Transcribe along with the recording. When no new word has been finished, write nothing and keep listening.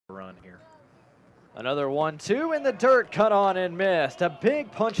run here. Another 1-2 in the dirt, cut on and missed. A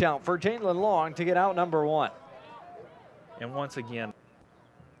big punch out for Jalen Long to get out number one. And once again,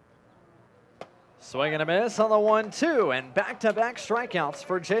 swing and a miss on the 1-2, and back-to-back strikeouts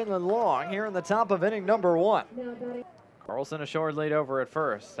for Jalen Long here in the top of inning number one. Carlson a short lead over at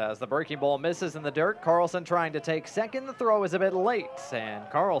first as the breaking ball misses in the dirt. Carlson trying to take second. The throw is a bit late, and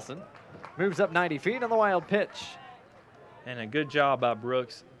Carlson moves up 90 feet on the wild pitch. and a good job by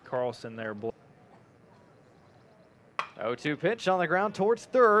Brooks Carlson there. 0-2 pitch on the ground towards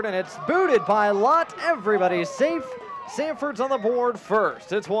third, and it's booted by Lott. Everybody's safe. Samford's on the board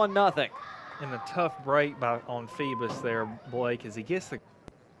first. It's 1-0. And a tough break on Phoebus there, Blake, as he gets the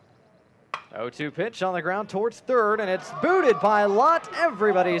 0-2 pitch on the ground towards third, and it's booted by Lott.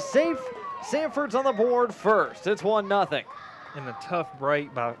 Everybody's safe. Samford's on the board first. It's 1-0. And a tough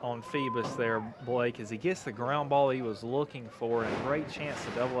break on Phoebus there, Blake, as he gets the ground ball he was looking for, and a great chance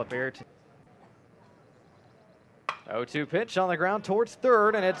to double up air. 0-2 pitch on the ground towards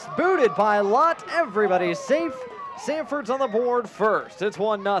third, and it's booted by Lott. Everybody's safe. Samford's on the board first. It's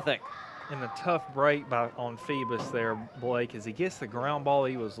 1-0. And a tough break on Phoebus there, Blake, as he gets the ground ball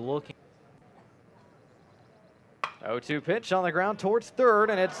he was looking. 0-2 pitch on the ground towards third,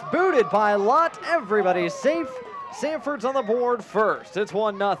 and it's booted by Lott. Everybody's safe. Samford's on the board first. It's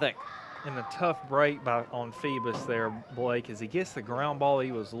 1-0. And a tough break on Phoebus there, Blake, as he gets the ground ball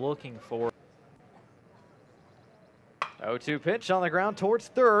he was looking for. 0-2 pitch on the ground towards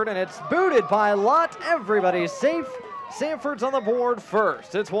third, and it's booted by Lott. Everybody's safe. Samford's on the board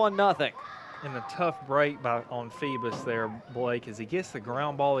first. It's 1-0. And a tough break on Phoebus there, Blake, as he gets the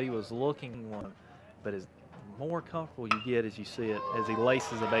ground ball he was looking for. But as more comfortable you get as you see it, as he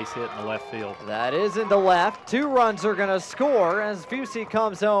laces a base hit in the left field. That is into left. 2 runs are going to score as Busey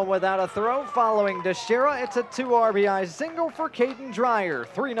comes home without a throw following DeShera. It's a 2 RBI single for Caden Dreyer.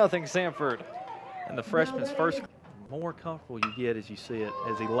 3-0 Samford. And the freshman's first. More comfortable you get as you see it,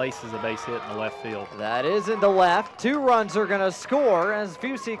 as he laces a base hit in the left field. That is into left. 2 runs are going to score as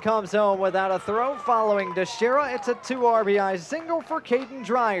Busey comes home without a throw following DeShera. It's a 2 RBI single for Caden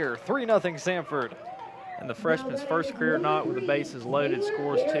Dreyer. 3-0 Samford. And the freshman's first career knock with the bases loaded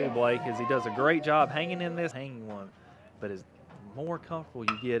scores 2, Blake, as he does a great job hanging in this, hanging one. But as more comfortable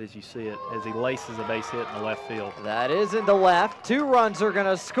you get as you see it, as he laces a base hit in the left field. That is into left. 2 runs are going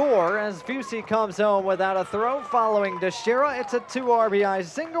to score as Busey comes home without a throw following DeShera. It's a 2 RBI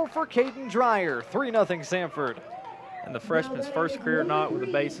single for Caden Dreyer. 3-0 Samford. And the freshman's first career knock with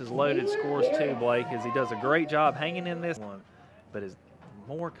the bases loaded scores 2, Blake, as he does a great job hanging in this one. But as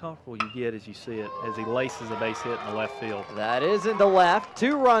more comfortable you get as you see it, as he laces a base hit in the left field. That is into left.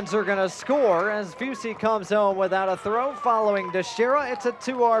 2 runs are going to score as Busey comes home without a throw following DeShera. It's a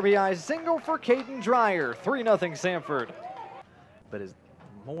 2 RBI single for Caden Dreyer. 3-0 Samford. But as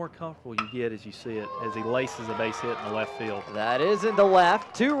more comfortable you get as you see it, as he laces a base hit in the left field. That is into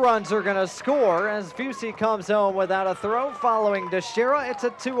left. 2 runs are going to score as Busey comes home without a throw following DeShera. It's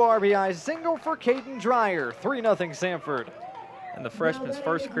a 2 RBI single for Caden Dreyer. 3-0 Samford. And the freshman's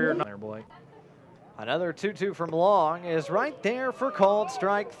first career there, Blake. Another 2-2 from Long is right there for called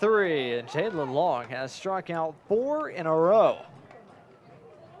strike 3, and Jalen Long has struck out 4 in a row.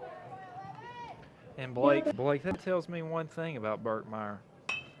 And Blake, that tells me one thing about Burkmeyer.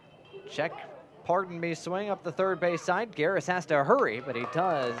 Check, pardon me, swing up the third base side. Garris has to hurry, but he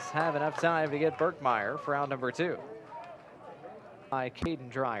does have enough time to get Burkmeyer for out number 2. By Caden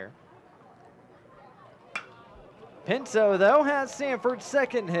Dreyer. Pinto, though, has Samford's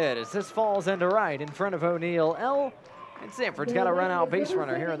second hit as this falls into right in front of O'Neill L. And Samford's got a run-out base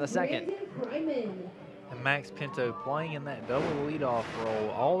runner here in the second. And Max Pinto playing in that double leadoff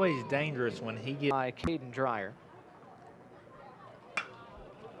role, always dangerous when he gets. By Caden Dreyer.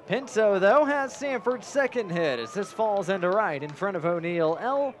 Pinto, though, has Samford's second hit as this falls into right in front of O'Neill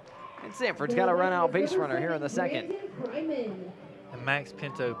L. And Samford's got a run-out base runner here in the second. And Max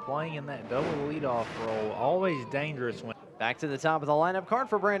Pinto playing in that double leadoff role, always dangerous when. Back to the top of the lineup card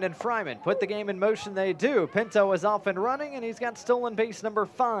for Brandon Fryman. Put the game in motion, they do. Pinto is off and running, and he's got stolen base number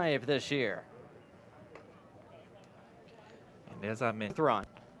 5 this year. And as I mentioned, Run.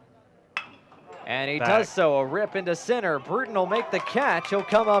 And he does so, a rip into center. Bruton will make the catch. He'll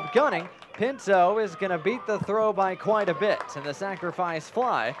come up gunning. Pinto is going to beat the throw by quite a bit, and the sacrifice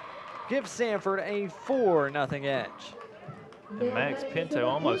fly gives Samford a 4-0 edge. And Max Pinto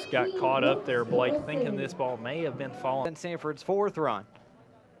almost got caught up there, Blake, thinking this ball may have been falling. And Samford's 4th run.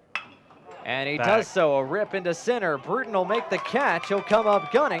 And he does so, a rip into center. Bruton will make the catch. He'll come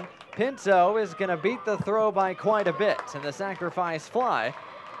up gunning. Pinto is going to beat the throw by quite a bit, and the sacrifice fly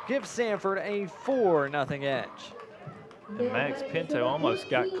gives Samford a 4-0 edge. And Max Pinto almost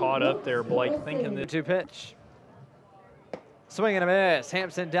got caught up there, Blake, thinking that 2 pitch. Swing and a miss.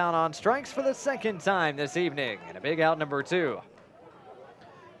 Hampson down on strikes for the second time this evening, and a big out number 2.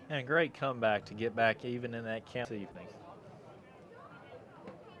 and a great comeback to get back even in that count this evening.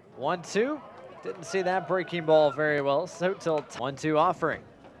 1-2. Didn't see that breaking ball very well, so till 1-2 offering.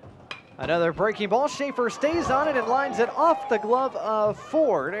 Another breaking ball. Schaefer stays on it and lines it off the glove of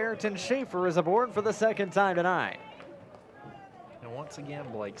Ford. Ayrton Schaefer is aboard for the second time tonight. And once again,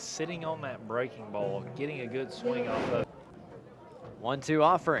 Blake sitting on that breaking ball, getting a good swing off of. 1-2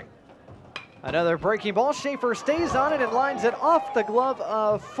 offering. Another breaking ball. Schaefer stays on it and lines it off the glove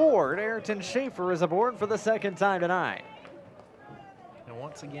of Ford. Ayrton Schaefer is aboard for the second time tonight. And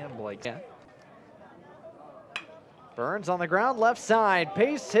once again, Blake. Yeah. Burns on the ground, left side,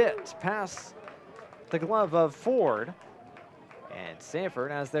 pace hit past the glove of Ford. And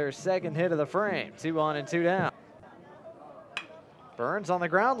Samford has their second hit of the frame. 2 on and 2 down. Burns on the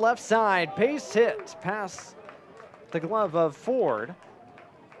ground, left side, pace hit past the glove of Ford.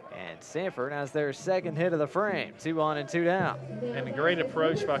 And Samford has their second hit of the frame. 2 on and 2 down. And a great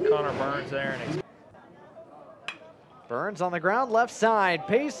approach by Connor Burns there. And Burns on the ground, left side,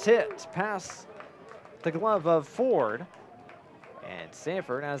 pace hit past the glove of Ford. And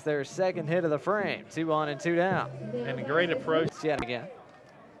Samford has their second hit of the frame. 2 on and 2 down. And a great approach. Yet again.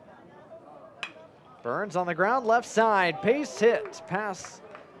 Burns on the ground, left side, pace hit past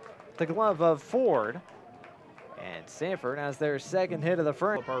the glove of Ford. And Samford has their second hit of the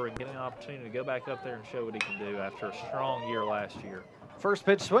frame. Getting an opportunity to go back up there and show what he can do after a strong year last year. First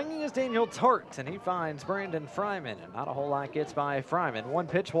pitch swinging is Daniel Tart, and he finds Brandon Fryman, and not a whole lot gets by Fryman. 1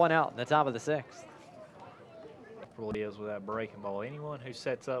 pitch, 1 out in the top of the 6th. Really is with that breaking ball. Anyone who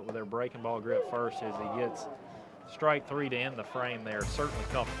sets up with their breaking ball grip first as he gets strike 3 to end the frame there, certainly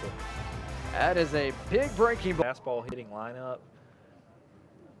comfortable. That is a big breaking ball. Fastball hitting lineup.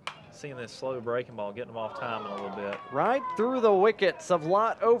 Seeing this slow breaking ball, getting them off timing a little bit. Right through the wickets of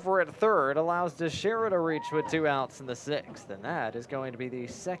Lott over at third, allows DeShera to reach with 2 outs in the 6th. And that is going to be the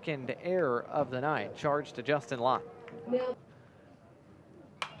second error of the night, charged to Justin Lott.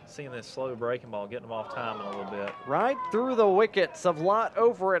 Seeing this slow breaking ball, getting them off timing a little bit. Right through the wickets of Lott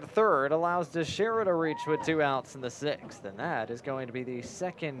over at third, allows DeShera to reach with 2 outs in the 6th. And that is going to be the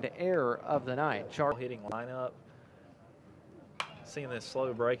second error of the night. Hitting lineup. Seeing this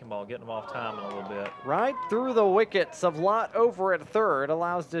slow breaking ball, getting them off timing a little bit. Right through the wickets of Lott over at third,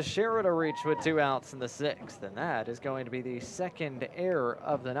 allows DeShera to reach with 2 outs in the 6th. And that is going to be the second error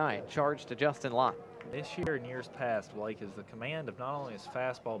of the night, charged to Justin Lott. This year and years past, Blake, is the command of not only his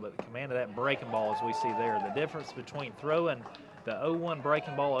fastball, but the command of that breaking ball as we see there. The difference between throwing the 0-1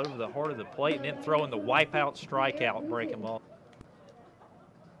 breaking ball over the heart of the plate and then throwing the wipeout strikeout breaking ball.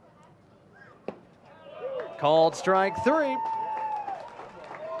 Called strike 3.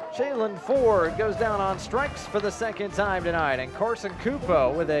 Jalen Ford goes down on strikes for the second time tonight, and Carson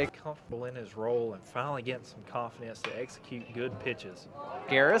Cupo with a comfortable in his role and finally getting some confidence to execute good pitches.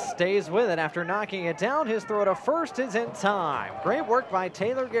 Garris stays with it after knocking it down. His throw to first is in time. Great work by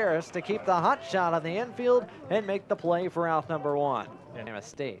Taylor Garris to keep the hot shot on the infield and make the play for out number 1. Alabama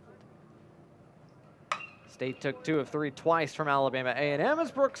State. State took 2 of 3 twice from Alabama A&M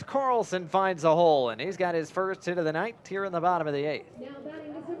as Brooks Carlson finds a hole, and he's got his first hit of the night here in the bottom of the 8th.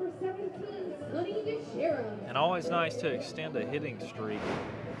 And always nice to extend a hitting streak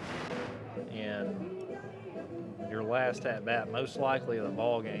in your last at bat, most likely of the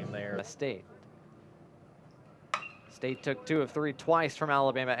ball game there. State took 2 of 3 twice from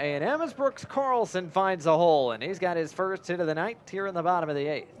Alabama A&M as Brooks Carlson finds a hole, and he's got his first hit of the night here in the bottom of the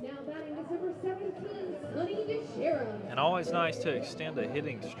 8th. And always nice to extend a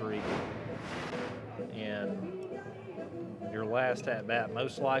hitting streak in your last at bat,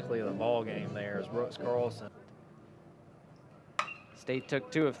 most likely of the ball game there is Brooks Carlson. State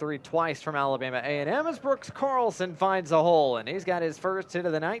took 2 of 3 twice from Alabama A&M as Brooks Carlson finds a hole, and he's got his first hit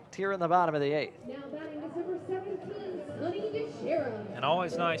of the night here in the bottom of the 8th. And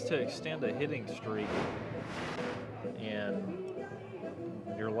always nice to extend a hitting streak in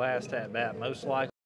your last at bat, most likely